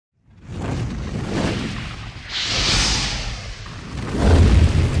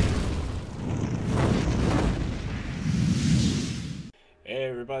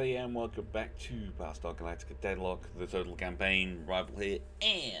everybody, and welcome back to Battlestar Galactica Deadlock, the total campaign, rival here,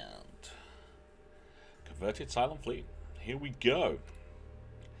 and converted Cylon fleet. Here we go.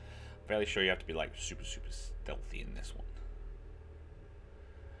 Fairly sure you have to be like super stealthy in this one.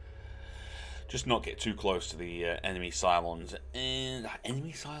 Just not get too close to the enemy Cylons. And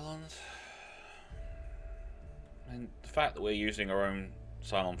enemy Cylons? And the fact that we're using our own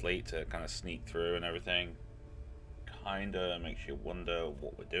Cylon fleet to kind of sneak through and everything kinda makes you wonder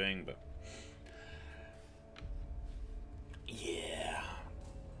what we're doing, but yeah,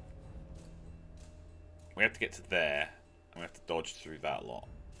 we have to get to there and we have to dodge through that lot.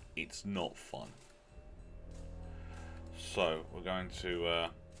 It's not fun. So we're going to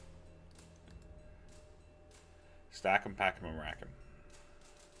stack them, pack them, and rack them,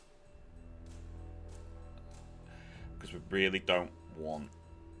 because we really don't want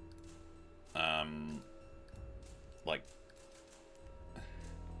like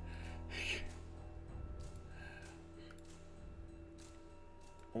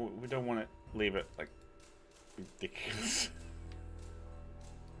we don't want to leave it like ridiculous.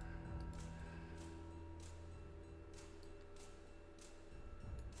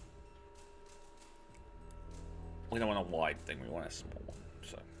 We don't want a wide thing, we want a small one.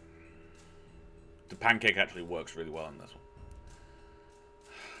 So the pancake actually works really well in this one.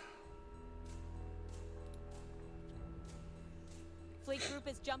 Fleet group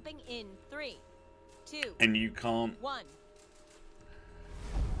is jumping in 3, 2, and you can't 1.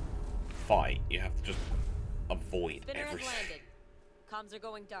 Fight. You have to just avoid Spinner everything. has landed. Comms are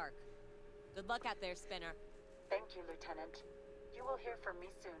going dark. Good luck out there, Spinner. Thank you, Lieutenant. You will hear from me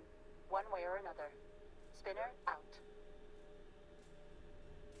soon, one way or another. Spinner out.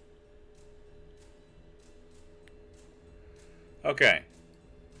 Okay.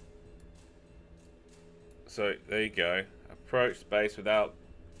 So there you go. Approach space without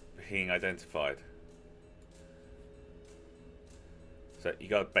being identified. So you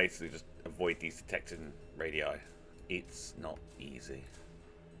gotta basically just avoid these detected radii. It's not easy.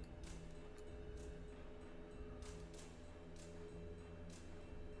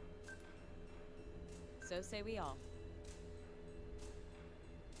 So say we all.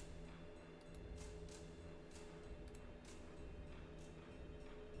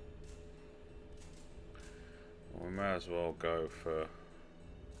 We may as well go for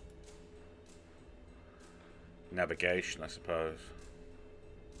navigation, I suppose.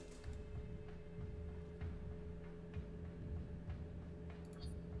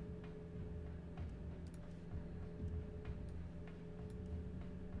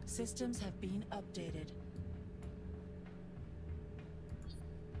 Systems have been updated.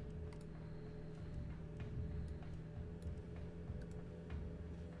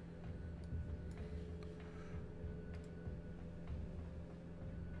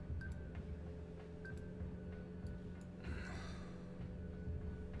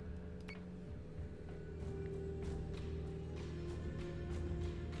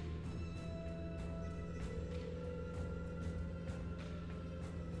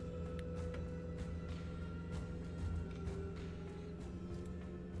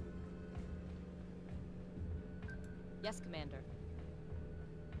 Yes, Commander.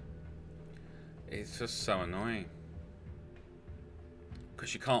 It's just so annoying.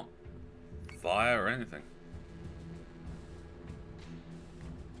 Because you can't fire or anything.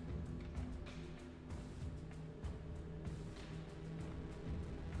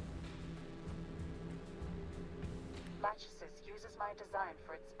 Lachesis uses my design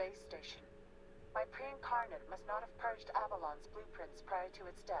for its base station. My pre-incarnate must not have purged Avalon's blueprints prior to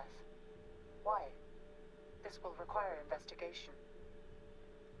its death. Why? This will require investigation.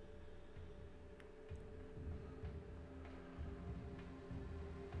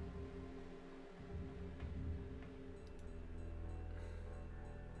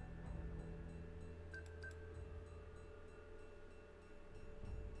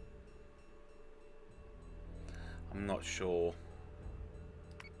 I'm not sure.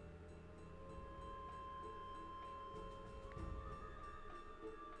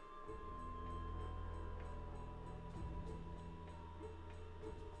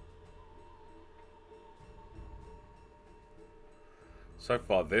 So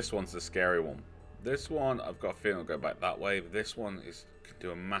far, this one's the scary one. This one, I've got a feeling it'll go back that way, but this one can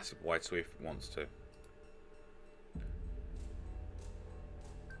do a massive wide sweep if it wants to.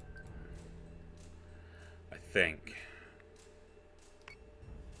 I think.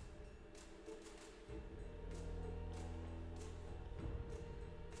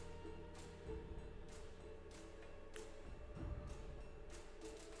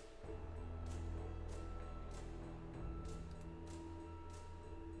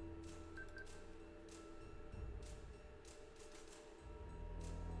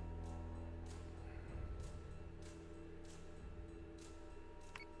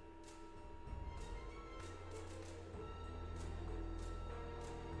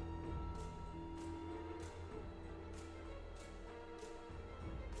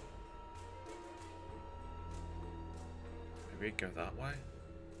 Maybe we go that way?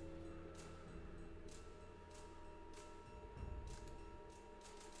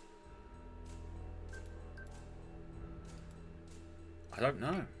 I don't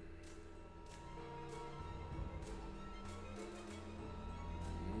know.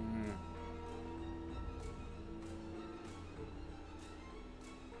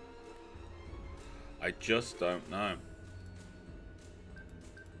 I just don't know.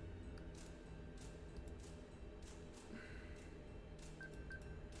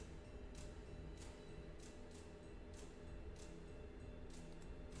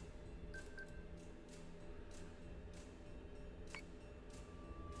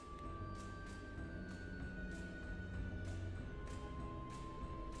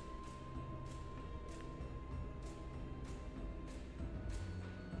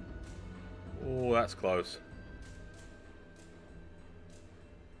 Oh, that's close.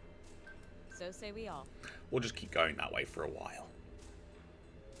 So say we all. We'll just keep going that way for a while.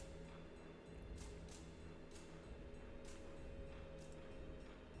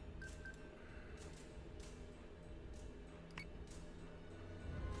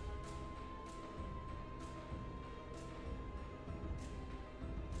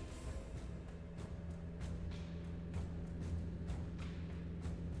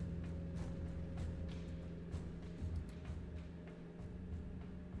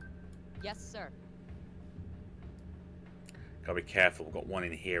 Yes, sir. Gotta be careful, we've got one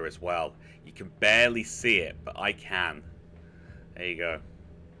in here as well. You can barely see it, but I can. There you go.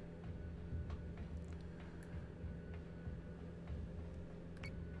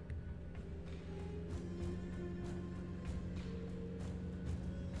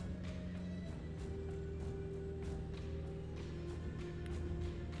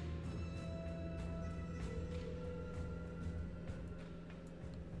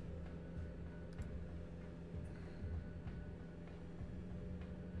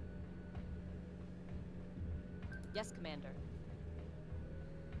 Yes, Commander.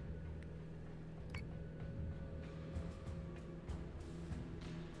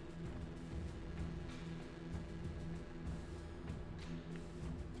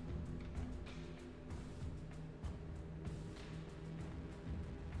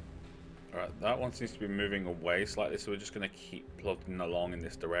 Alright, that one seems to be moving away slightly, so we're just going to keep plugging along in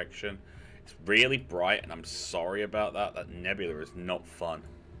this direction. It's really bright, and I'm sorry about that. That nebula is not fun.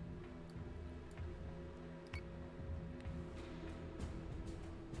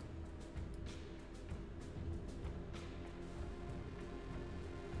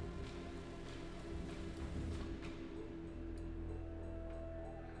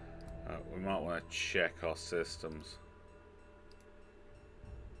 We might want to check our systems.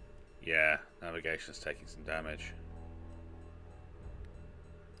 Yeah, navigation's taking some damage.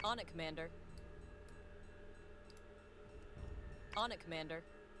 On it, Commander. On it, Commander.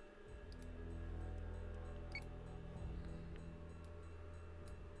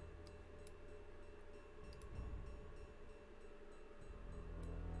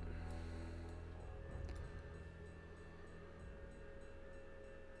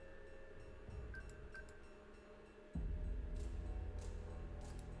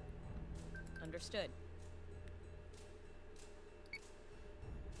 Understood.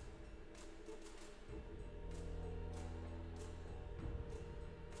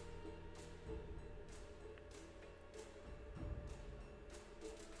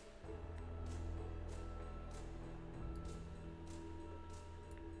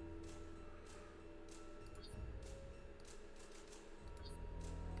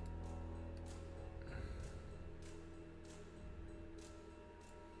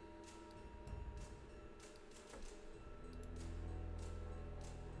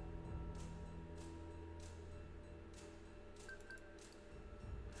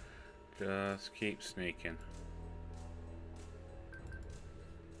 Just keep sneaking.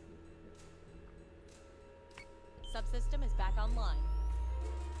 Subsystem is back online.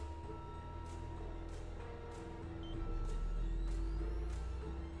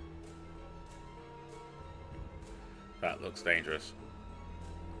 That looks dangerous.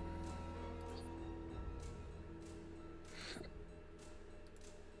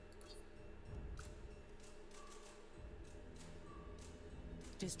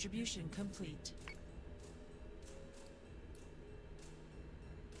 Distribution complete.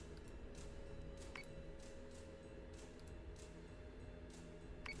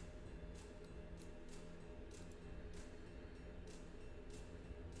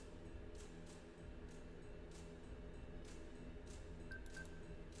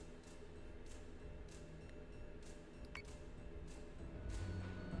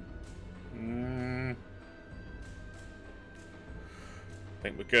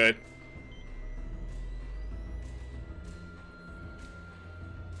 think we're good.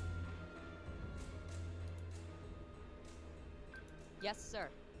 Yes, sir.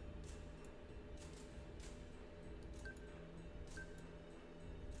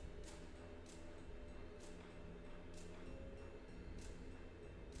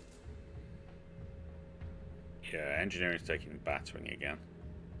 Yeah, engineering's taking battering again.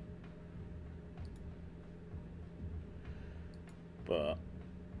 But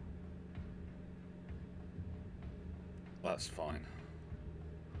that's fine.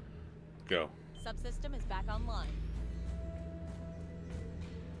 Go. Subsystem is back online.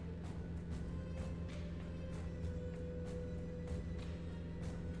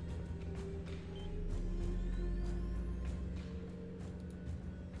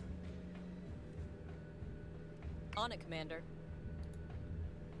 On it, Commander.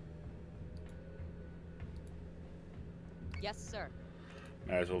 Yes, sir.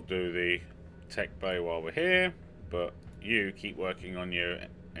 May as well do the tech bay while we're here, but you keep working on your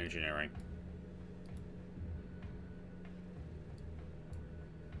engineering.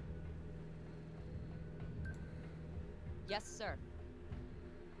 Yes, sir.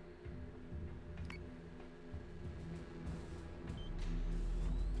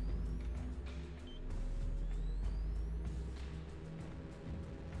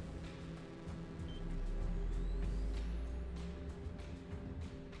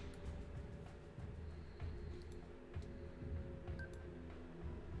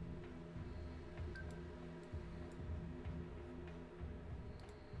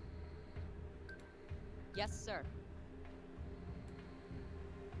 Yes, sir.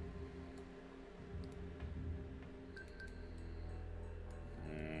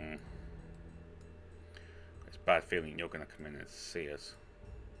 It's a bad feeling you're going to come in and see us.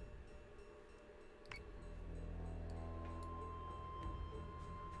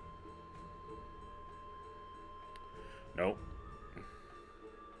 Nope.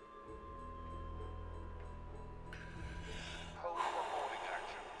 Hold reporting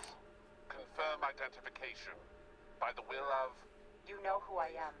actions. Confirm identification. By the will of... You know who I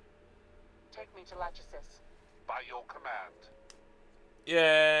am. Take me to Lachesis. By your command.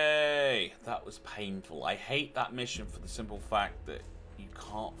 Yay! That was painful. I hate that mission for the simple fact that you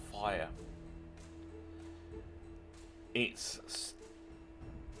can't fire. It's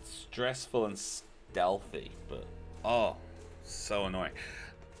stressful and stealthy, but oh, so annoying.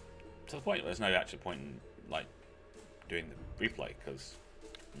 To the point where there's no actual point in like doing the replay because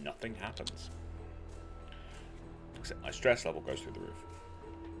nothing happens. Except my stress level goes through the roof.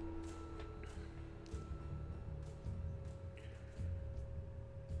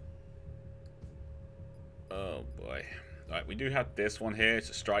 Oh boy. Alright, we do have this one here. It's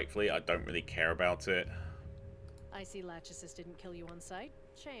a strike fleet. I don't really care about it. I see Lachesis didn't kill you on sight.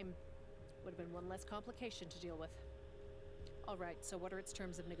 Shame. Would have been one less complication to deal with. Alright, so what are its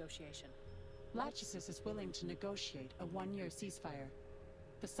terms of negotiation? Lachesis is willing to negotiate a one-year ceasefire.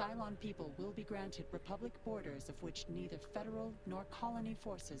 The Cylon people will be granted Republic borders of which neither federal nor colony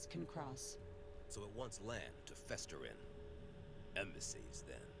forces can cross. So it wants land to fester in. Embassies,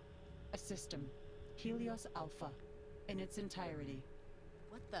 then. A system, Helios Alpha, in its entirety.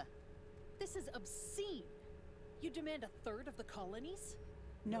 What the? This is obscene! You demand a third of the colonies?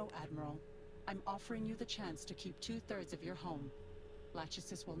 No, Admiral. I'm offering you the chance to keep 2/3 of your home.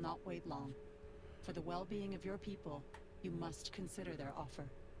 Lachesis will not wait long. For the well-being of your people, you must consider their offer.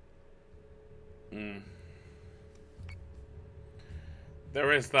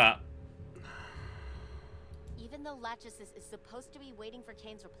 There is that. Even though Lachesis is supposed to be waiting for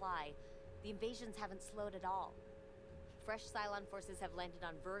Kane's reply, the invasions haven't slowed at all. Fresh Cylon forces have landed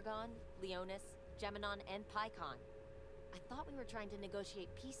on Vergon, Leonis, Geminon, and Pycon. I thought we were trying to negotiate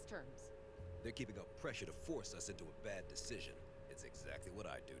peace terms. They're keeping up pressure to force us into a bad decision. It's exactly what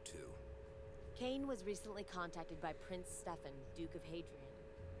I do, too. Kane was recently contacted by Prince Stefan, Duke of Hadrian.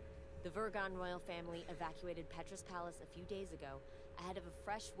 The Vergon royal family evacuated Petra's palace a few days ago, ahead of a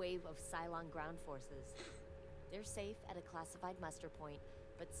fresh wave of Cylon ground forces. They're safe at a classified muster point,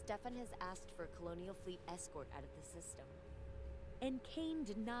 but Stefan has asked for a Colonial fleet escort out of the system. And Kane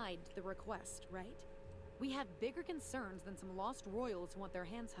denied the request, right? We have bigger concerns than some lost royals who want their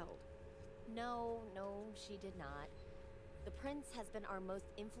hands held. No, she did not. The Prince has been our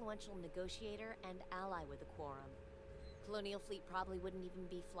most influential negotiator and ally with the Quorum. Colonial fleet probably wouldn't even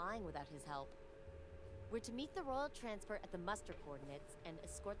be flying without his help. We're to meet the royal transport at the muster coordinates and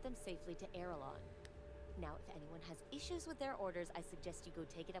escort them safely to Erelon. Now, if anyone has issues with their orders, I suggest you go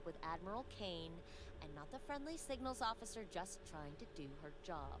take it up with Admiral Kane, and not the friendly signals officer just trying to do her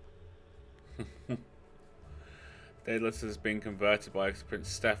job. Daedalus has been converted by Prince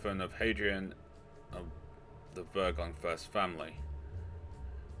Stefan of Hadrian of the Vergon First Family.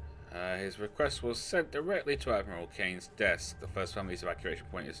 His request was sent directly to Admiral Kane's desk. The First Family's evacuation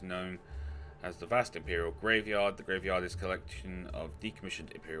point is known as the vast Imperial Graveyard. The graveyard is a collection of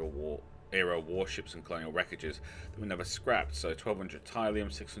decommissioned Imperial era warships and colonial wreckages that were never scrapped. So 1200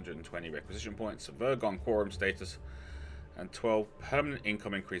 Tylium, 620 requisition points, a Vergon quorum status, and 12 permanent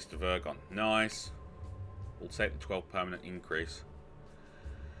income increase to Vergon. Nice. We'll take the 12 permanent increase.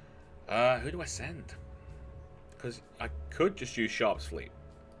 Who do I send? Because I could just use Sharp's fleet.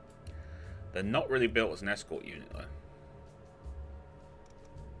 They're not really built as an escort unit though.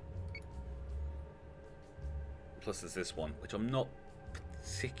 Plus there's this one, which I'm not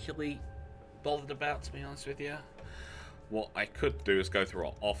particularly bothered about, to be honest with you. What I could do is go through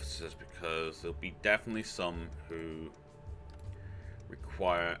our officers, because there'll be definitely some who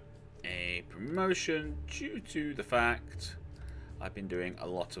require a promotion due to the fact I've been doing a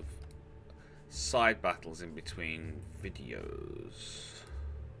lot of side battles in between videos.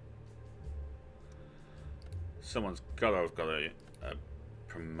 Someone's got to have got a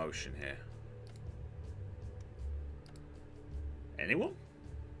promotion here. Anyone?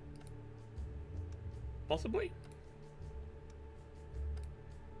 Possibly?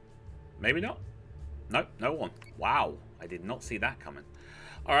 Maybe not? Nope, no one. Wow, I did not see that coming.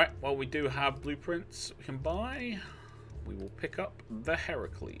 Alright, well, we do have blueprints we can buy. We will pick up the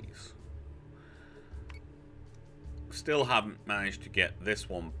Heracles. Still haven't managed to get this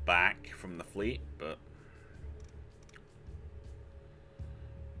one back from the fleet, but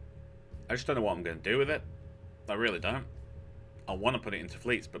I just don't know what I'm going to do with it. I really don't. I want to put it into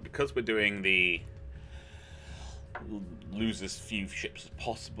fleets, but because we're doing the lose as few ships as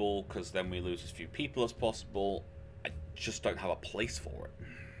possible, because then we lose as few people as possible, I just don't have a place for it.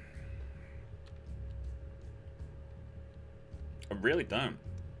 I really don't.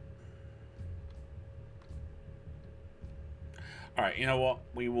 Alright, you know what?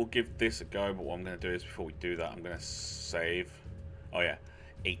 We will give this a go, but what I'm going to do is, before we do that, I'm going to save... Oh yeah,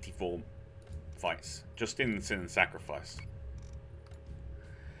 84 fights. Just in Sin and Sacrifice.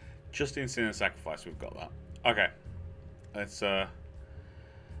 Just in Sin and Sacrifice, we've got that. Okay. Let's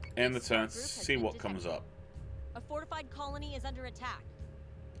end the turn, see what comes up. A fortified colony is under attack.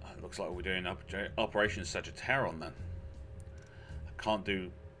 It looks like we're doing Operation Sagittarian then. I can't do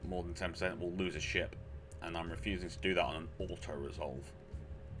more than 10%, we'll lose a ship. And I'm refusing to do that on an auto-resolve.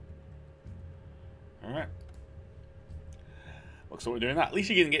 Alright. Looks like we're doing that. At least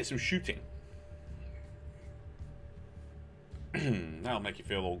you're going to get some shooting. That'll make you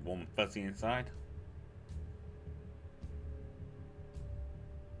feel all warm and fuzzy inside.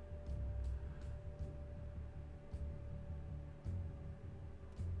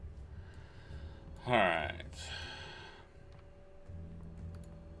 Alright.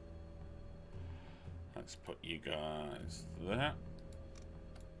 Let's put you guys there.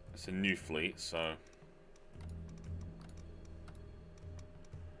 It's a new fleet, so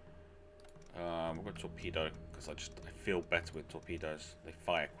we'll go torpedo, because I feel better with torpedoes. They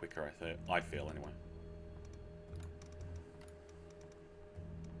fire quicker, I feel anyway.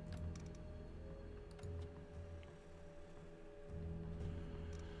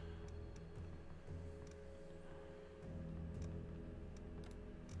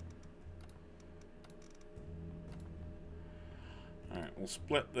 Alright, we'll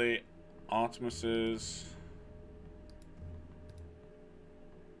split the Artemises.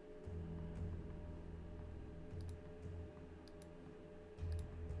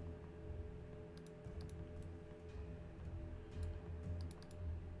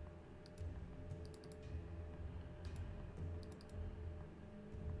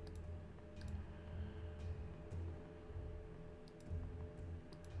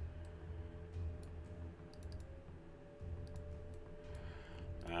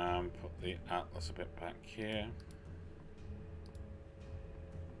 Put the Atlas a bit back here.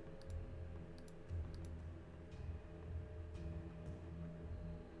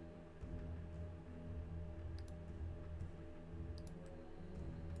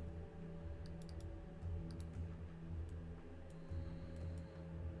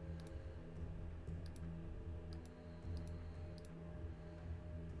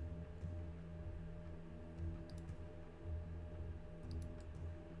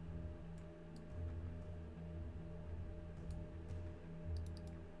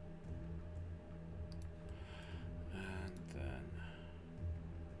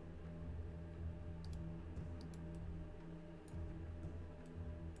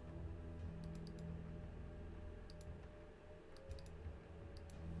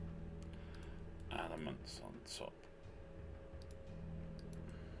 Elements on top.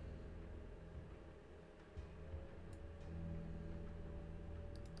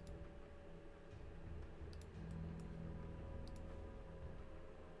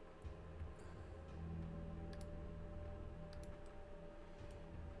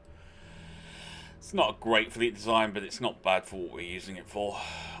 It's not great for the design, but it's not bad for what we're using it for.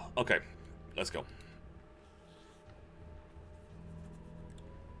 Okay, let's go.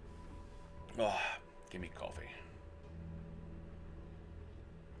 Oh, give me coffee.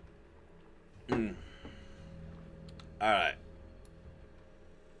 Alright.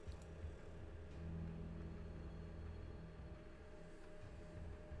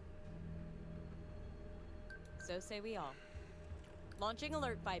 So say we all. Launching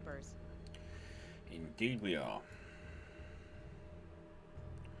alert, Vipers. Indeed we are.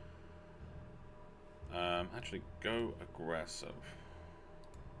 Actually, go aggressive.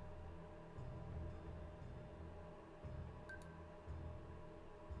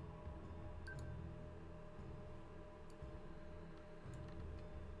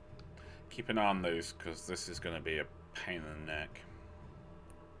 Keep an eye on those, because this is going to be a pain in the neck.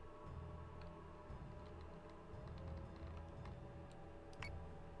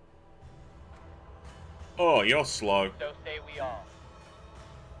 Oh, you're slow. So say we all.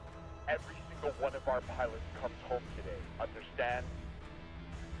 Every single one of our pilots comes home today. Understand?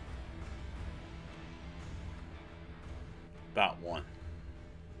 That one.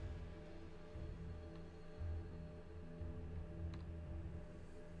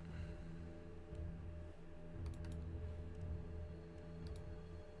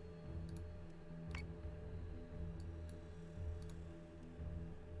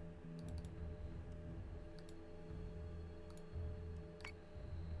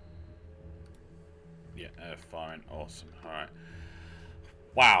 Yeah, air firing, awesome. Alright.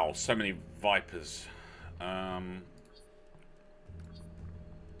 Wow, so many Vipers.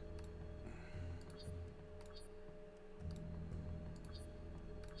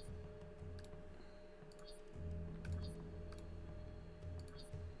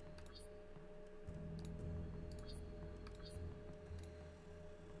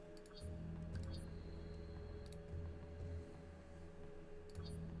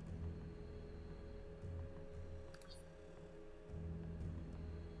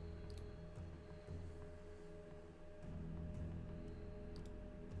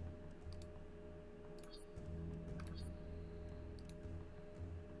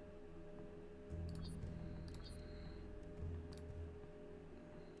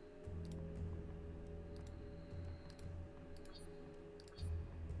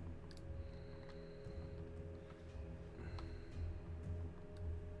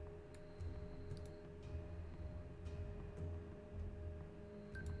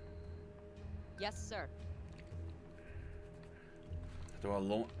 Yes, sir.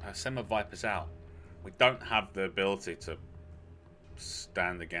 Do I send my Vipers out? We don't have the ability to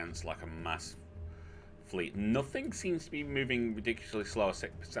stand against like a mass fleet. Nothing seems to be moving ridiculously slow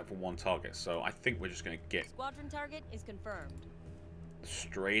except for one target, so I think we're just going to get Squadron target is confirmed.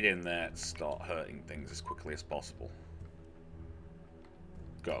 straight in there and start hurting things as quickly as possible.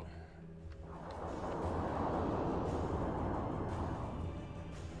 Go.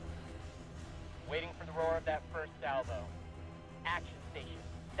 Waiting for the roar of that first salvo. Action station.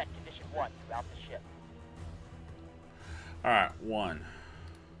 Set condition 1 throughout the ship. Alright, 1.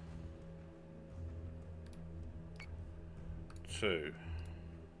 2.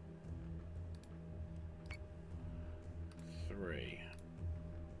 3.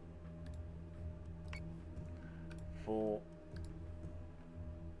 4.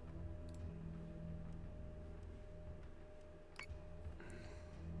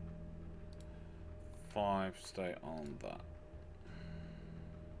 5, stay on that.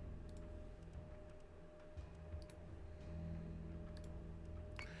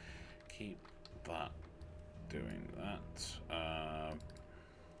 Keep that doing that.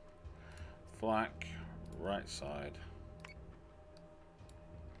 Flak, right side.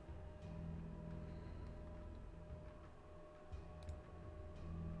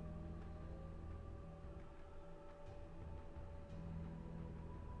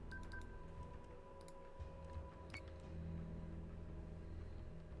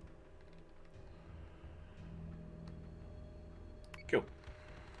 Cool.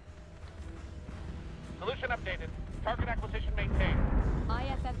 Solution updated. Target acquisition maintained.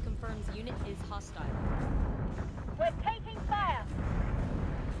 IFF confirms unit is hostile. We're taking fire!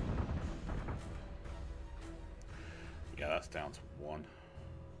 Yeah, that's down to 1.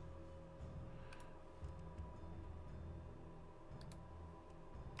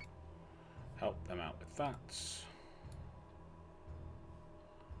 Help them out with that.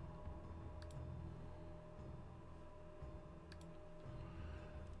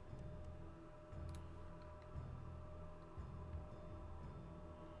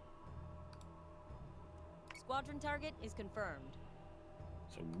 Squadron target is confirmed.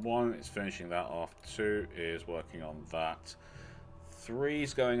 So 1 is finishing that off. 2 is working on that. 3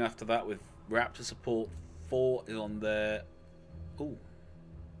 is going after that with Raptor support. 4 is on there. Ooh,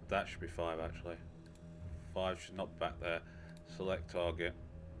 that should be 5 actually. 5 should not be back there. Select target.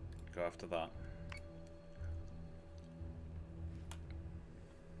 Go after that.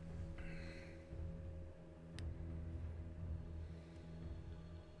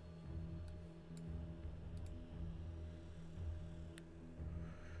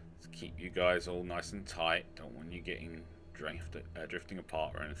 Let's keep you guys all nice and tight. Don't want you getting drifting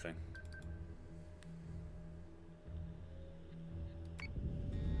apart or anything.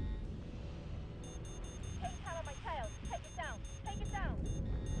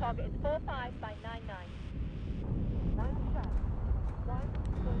 Target is 45 by 99. 9 shots. 1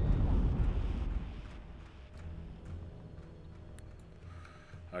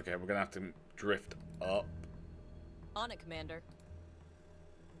 shot. Okay, we're gonna have to drift up. On it, Commander.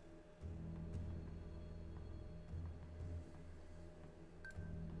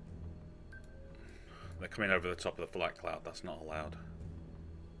 They're coming over the top of the flight cloud. That's not allowed.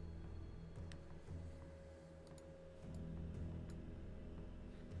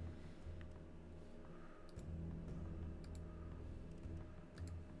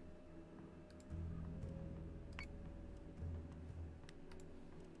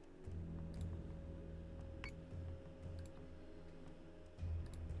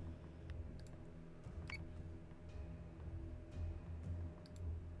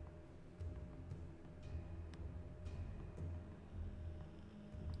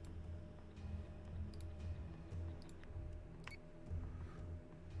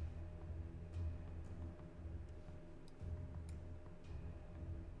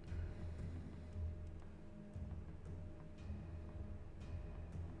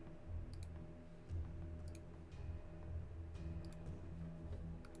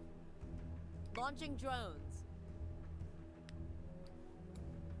 Launching drones.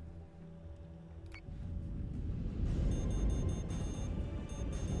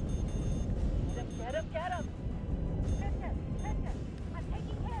 Get him, get him! Pretense, I'm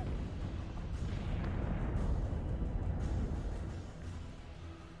taking hits!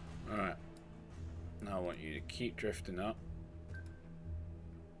 Alright. Now I want you to keep drifting up.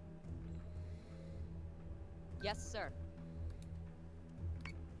 Yes, sir.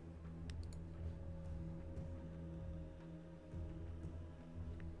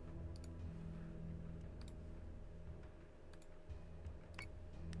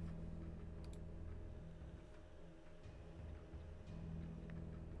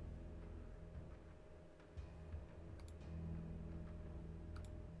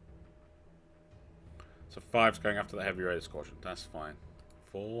 So 5's going after the heavy raider squadron. That's fine.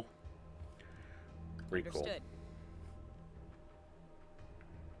 4. Recall. Understood.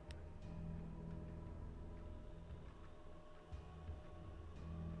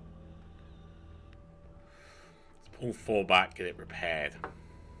 Let's pull 4 back, get it repaired.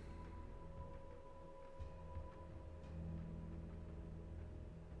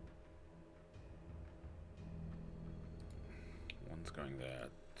 One's going there.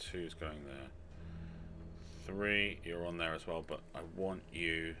 2's going there. 3, you're on there as well, but I want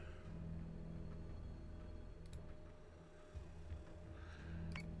you...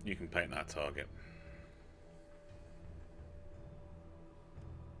 You can paint that target.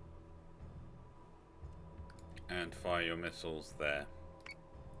 And fire your missiles there.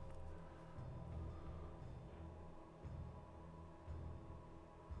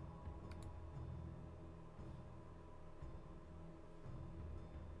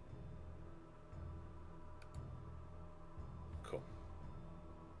 Cool.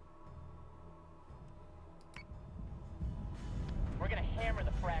 We're gonna hammer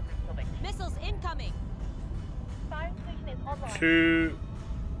the fraggers till they... Missiles incoming! Fire station is online. 2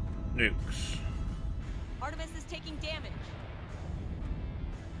 nukes. Artemis is taking damage.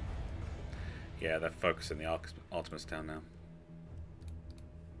 Yeah, they're focusing the Artemis down now.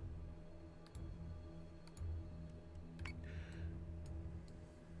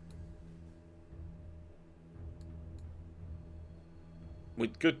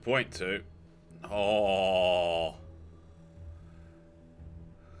 With good point too. Oh,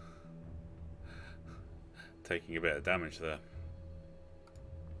 taking a bit of damage there.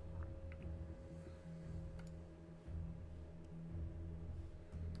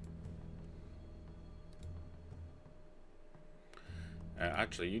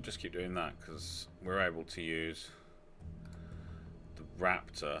 Actually, you just keep doing that because we're able to use the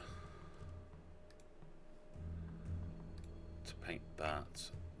Raptor to paint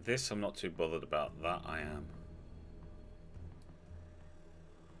that. This I'm not too bothered about. That I am.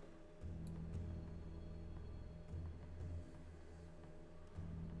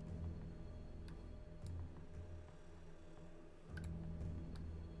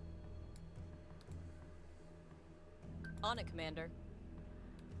 On it, Commander.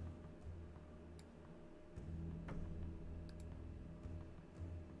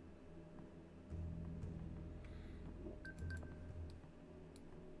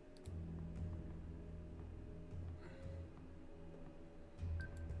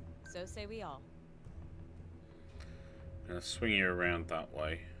 So say we all. I'm gonna swing you around that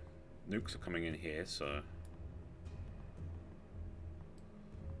way. Nukes are coming in here, so.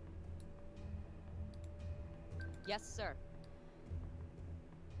 Yes, sir.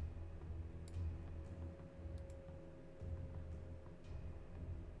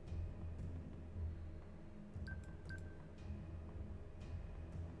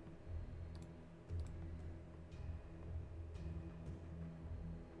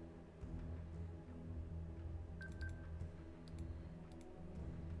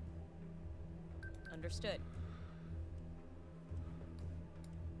 Understood.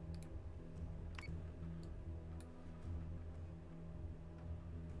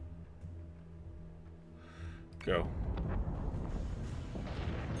 Go.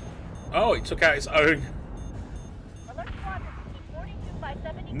 Oh, it took out its own. Alert squadron, 42 by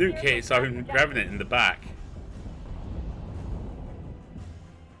 70 Nuke hit its own Revenant in the back.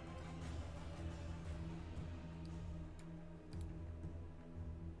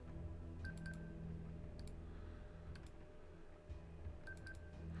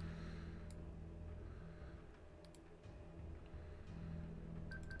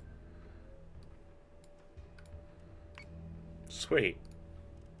 Sweet.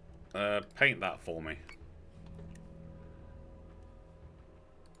 Paint that for me.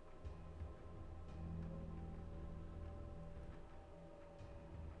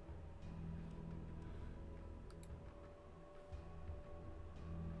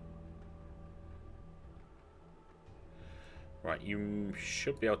 Right, you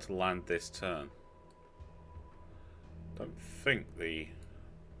should be able to land this turn. Don't think the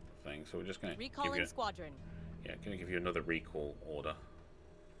thing, so we're just going to Recalling squadron. Yeah, going to give you another recall order.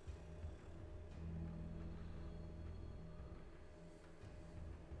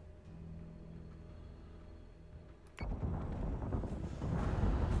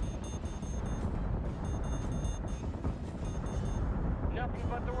 Nothing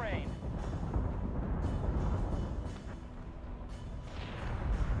but the rain.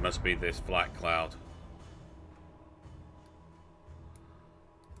 Must be this black cloud.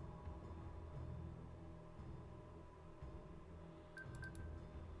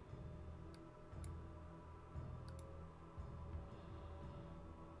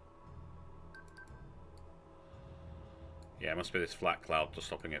 Yeah, it must be this flat cloud just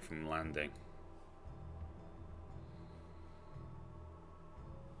stopping it from landing.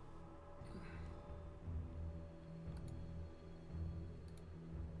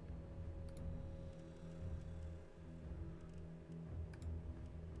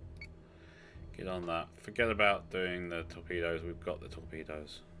 Get on that. Forget about doing the torpedoes. We've got the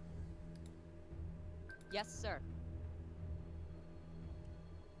torpedoes. Yes, sir.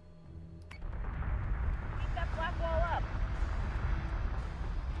 Keep that black wall up.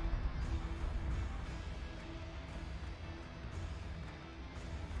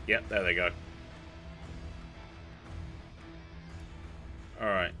 Yep, there they go.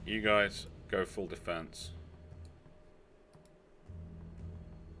 Alright, you guys go full defense.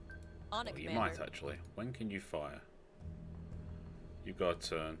 On it, You Commander. might actually. When can you fire? You've got a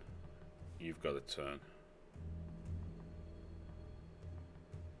turn. You've got a turn.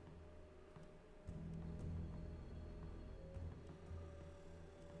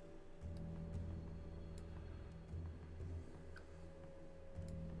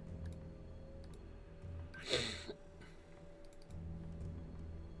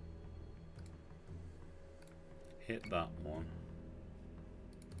 Hit that one.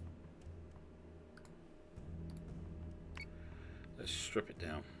 Let's strip it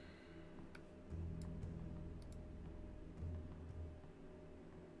down.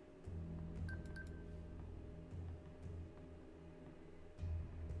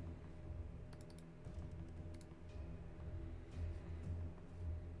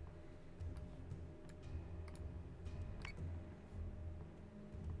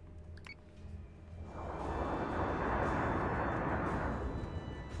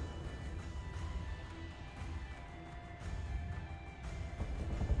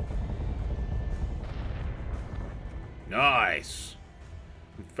 Nice!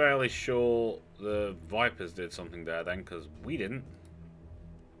 I'm fairly sure the Vipers did something there then, because we didn't.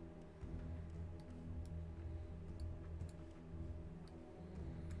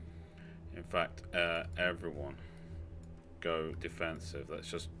 In fact, everyone go defensive. Let's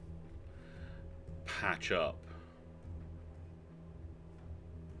just patch up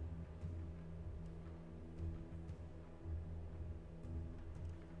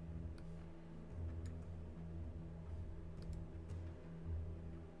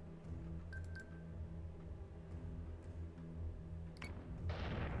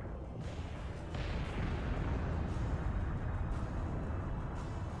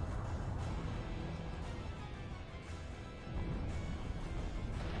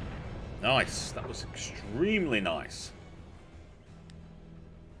Nice. That was extremely nice.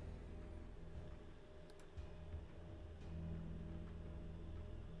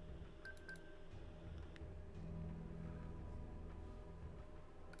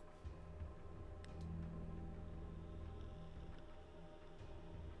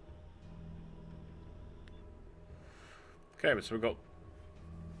 Okay, so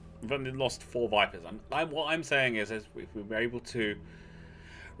we've only lost 4 Vipers. What I'm saying is if we were able to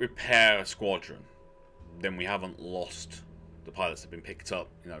repair a squadron, then we haven't lost the pilots that have been picked up,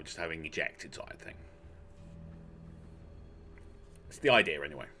 you know, just having ejected sort of thing. It's the idea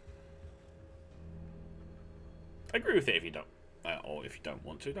anyway. I agree with it if you don't. Or if you don't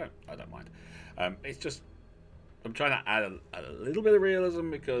want to, don't. I don't mind. It's just, I'm trying to add a little bit of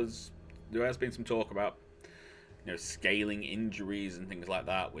realism because there has been some talk about, you know, scaling injuries and things like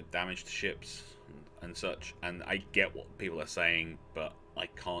that with damage to ships and such. And I get what people are saying, but I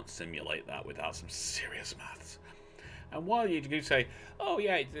can't simulate that without some serious maths. And while you do say, oh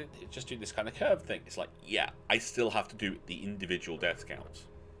yeah, just do this kind of curve thing, it's like, yeah, I still have to do the individual death counts.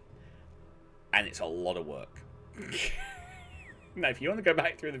 And it's a lot of work. Now, if you want to go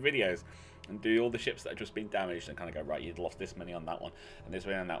back through the videos and do all the ships that have just been damaged and kind of go, right, you'd lost this many on that one, and this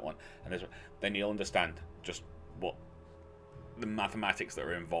many on that one, and this one, then you'll understand just what the mathematics that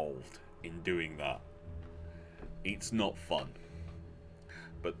are involved in doing that. It's not fun.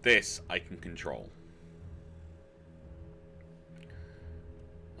 But this, I can control.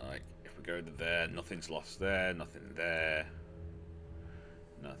 Like, if we go to there, nothing's lost there, nothing there.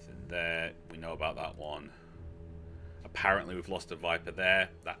 Nothing there. We know about that one. Apparently we've lost a Viper there.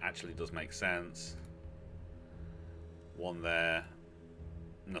 That actually does make sense. One there.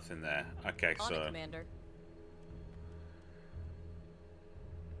 Nothing there. Okay, On so... it, Commander.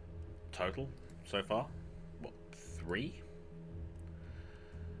 Total so far? What, 3?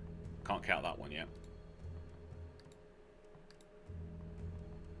 Can't count that one yet.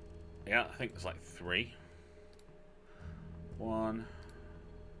 Yeah, I think there's like 3. 1,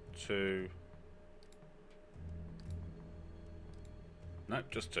 2. No,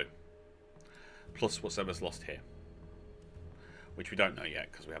 just 2. Plus whatever's lost here. Which we don't know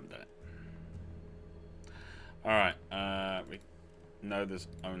yet because we haven't done it. Alright, we know there's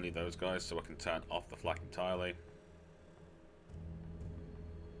only those guys, so I can turn off the flak entirely.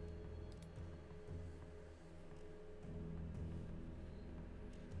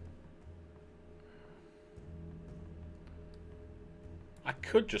 I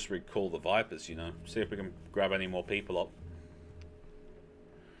could just recall the Vipers, you know, see if we can grab any more people up.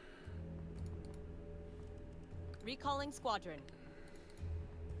 Recalling squadron.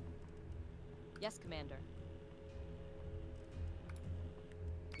 Yes, Commander.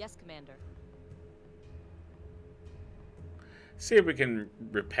 Yes, Commander. See if we can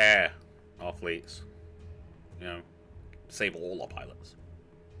repair our fleets. You know, save all our pilots.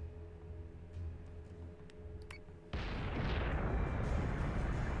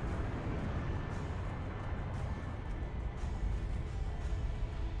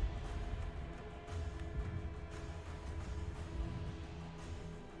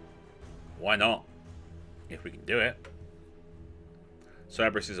 Why not? If we can do it.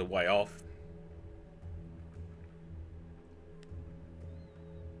 Cerberus is a way off.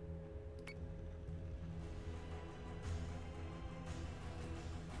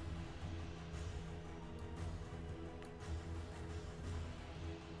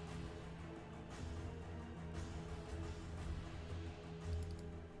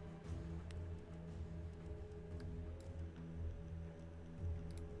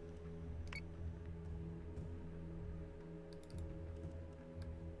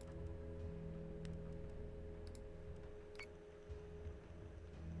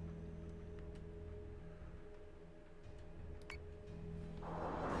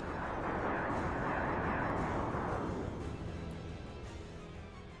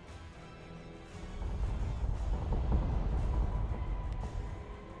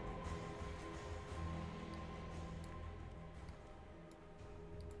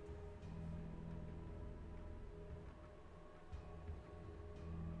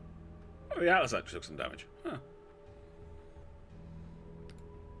 Oh, yeah, Atlas actually took some damage. Huh.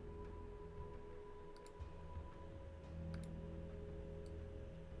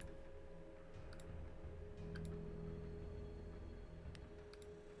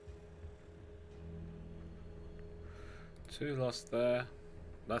 Two lost there.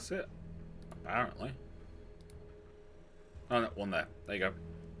 That's it. Apparently. Oh, no, one there. There you go.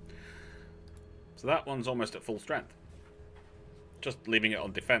 So that one's almost at full strength. Just leaving it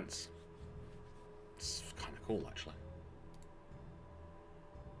on defense. It's kind of cool, actually.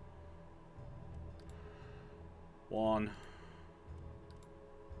 1,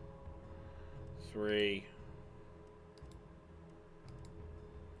 3,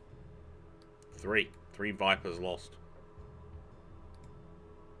 3. 3 Vipers lost.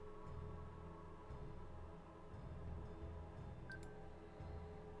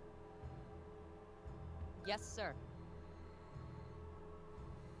 Yes, sir.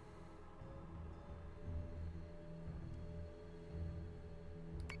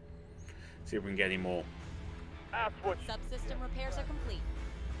 See if we can get any more. That's what you Subsystem repairs are complete.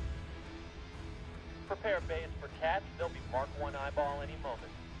 prepare bays for cats. They'll be Mark 1 eyeball any moment.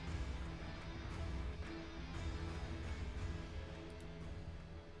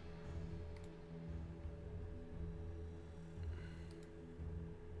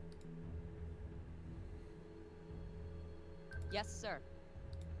 Yes, sir.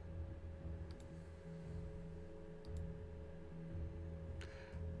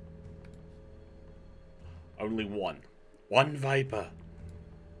 Only one. One Viper.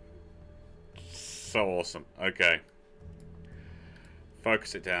 So awesome. Okay.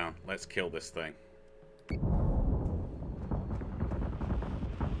 Focus it down. Let's kill this thing.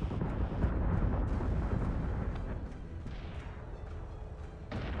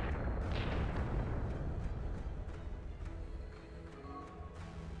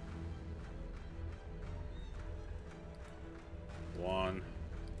 One.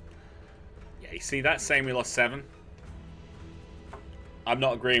 Yeah, you see that saying we lost 7? I'm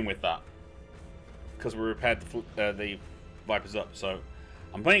not agreeing with that. Because we repaired the Vipers up, so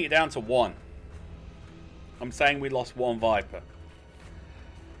I'm putting it down to 1. I'm saying we lost 1 Viper.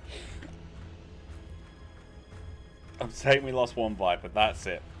 I'm saying we lost 1 Viper. That's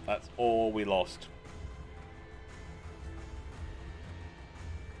it. That's all we lost.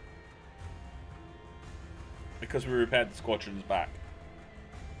 Because we repaired the squadrons back.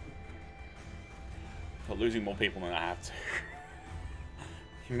 For losing more people than I have to.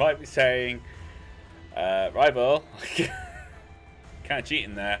 You might be saying, rival, kind of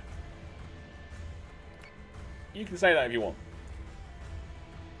cheating there. You can say that if you want.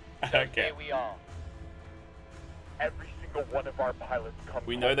 I don't care. We all. Every single one of our pilots comes.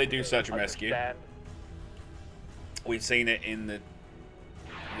 We know they do today, search and rescue. understand? We've seen it in the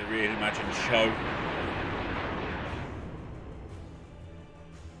reimagined show.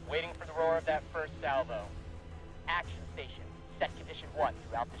 Waiting for the roar of that first salvo. Action station. Set condition 1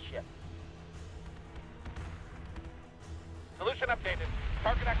 throughout the ship. Solution updated.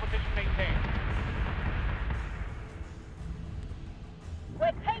 Target acquisition maintained.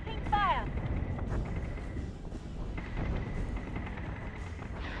 We're taking fire!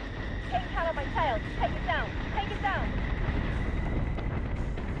 Take count on my tails. Take it down. Take it down.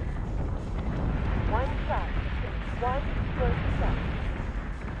 One shot. One first shot.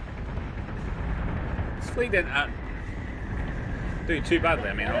 This fleet didn't do too badly.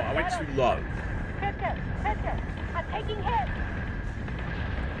 I mean, I went too low. Headset. I'm taking hits.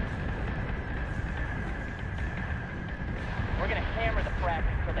 We're gonna hammer the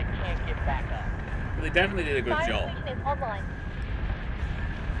fragments so they can't get back up. But they definitely did a good job. Fire station is online.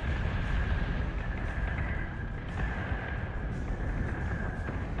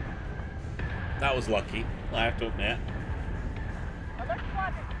 That was lucky, I have to admit. Alert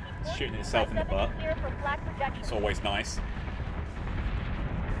squadron. Keep Shooting itself in the butt. clear for flak projection. It's always nice.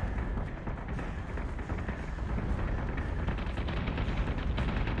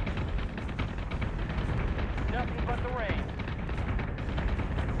 Nothing but the rain.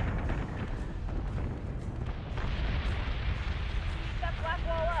 Keep that black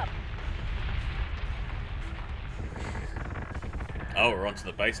wall up. Oh, we're onto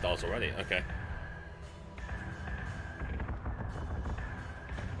the base stars already. Okay.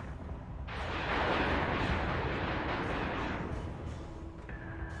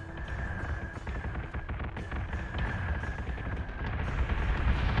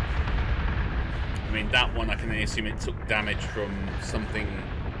 I mean, that one I can only assume it took damage from something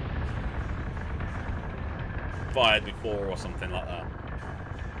fired before or something like that.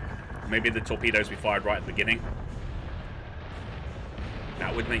 Maybe the torpedoes we fired right at the beginning.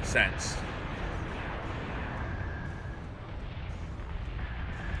 That would make sense.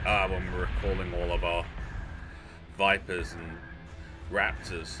 When we're recalling all of our Vipers and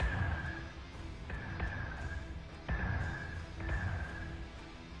Raptors.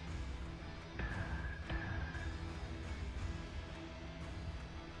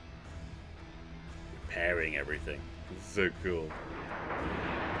 Repairing everything. It's so cool.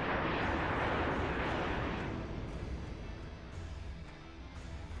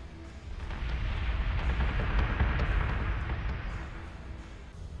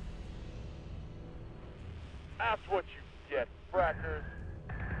 That's what you get, frackers.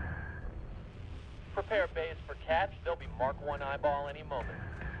 Prepare bays for catch. They'll be Mark 1 eyeball any moment.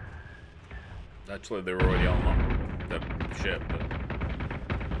 Actually, they were already on the ship. But...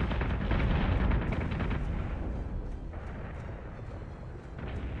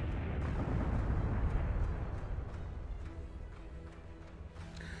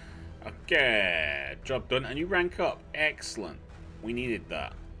 Okay, job done, and you rank up. Excellent. We needed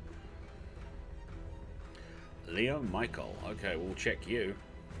that. Leo Michael. Okay, we'll check you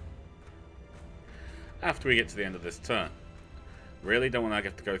after we get to the end of this turn. Really don't want to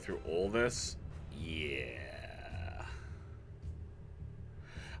have to go through all this. Yeah.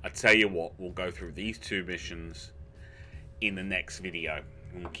 I tell you what, we'll go through these two missions in the next video,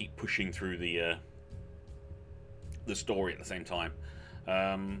 and we'll keep pushing through the story at the same time.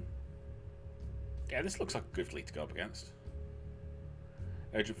 Yeah, this looks like a good fleet to go up against.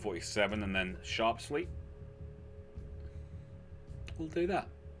 Agent 47 and then Sharp's fleet. We'll do that.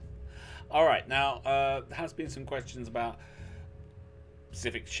 Alright, now, there has been some questions about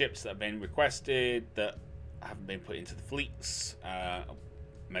specific ships that have been requested that haven't been put into the fleets.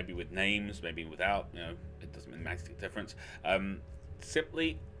 Maybe with names, maybe without. You know, it doesn't make a difference.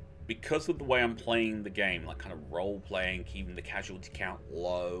 Simply because of the way I'm playing the game, like kind of role-playing, keeping the casualty count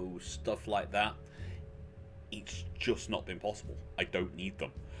low, stuff like that, it's just not been possible. I don't need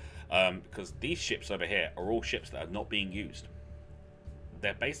them. Because these ships over here are all ships that are not being used.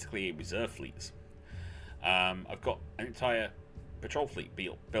 They're basically reserve fleets. I've got an entire patrol fleet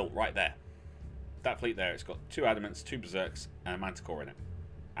built right there. That fleet there, it's got 2 Adamants, 2 Berserks, and a Manticore in it.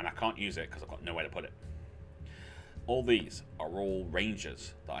 And I can't use it because I've got nowhere to put it. All these are all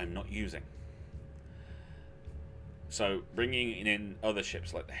Rangers that I'm not using. So bringing in other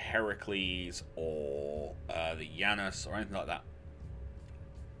ships like the Heracles or the Janus or anything like that,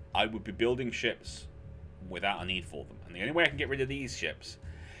 I would be building ships without a need for them. And the only way I can get rid of these ships is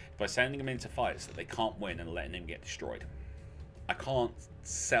by sending them into fights that they can't win and letting them get destroyed. I can't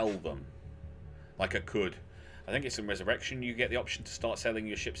sell them like I could. I think it's in Resurrection you get the option to start selling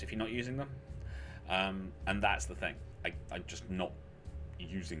your ships if you're not using them. And that's the thing. I'm just not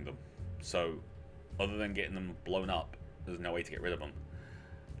using them. So other than getting them blown up, there's no way to get rid of them.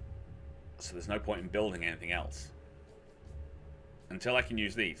 So there's no point in building anything else. Until I can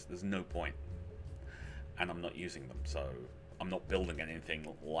use these, there's no point. And I'm not using them, so I'm not building anything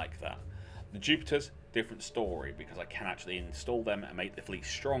like that. The Jupiters, different story, because I can actually install them and make the fleet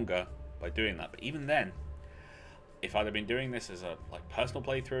stronger by doing that. But even then, if I'd have been doing this as a personal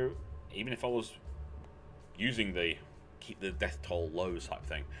playthrough, even if I was using the keep the death toll low type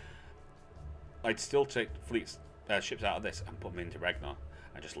thing, I'd still take ships out of this and put them into Ragnar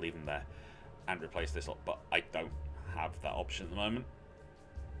and just leave them there and replace this lot. But I don't have that option at the moment,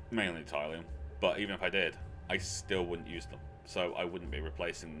 mainly Thailand. But even if I did, I still wouldn't use them. So I wouldn't be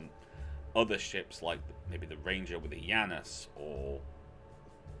replacing other ships like maybe the Ranger with the Janus or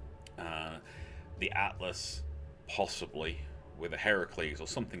the Atlas, possibly with a Heracles or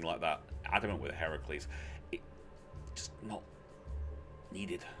something like that. Adamant with a Heracles. It's just not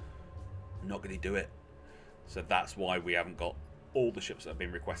needed. Not going to do it. So that's why we haven't got all the ships that have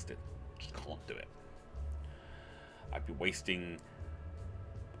been requested. Just can't do it. I'd be wasting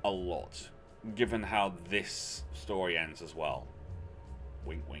a lot, given how this story ends as well.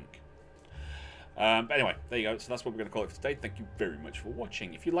 Wink, wink. But anyway, there you go. So that's what we're going to call it for today. Thank you very much for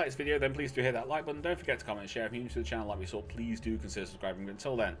watching. If you like this video, then please do hit that like button. Don't forget to comment and share. If you're new to the channel like we saw, please do consider subscribing.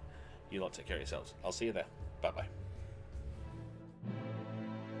 Until then, you lot take care of yourselves. I'll see you there. Bye-bye.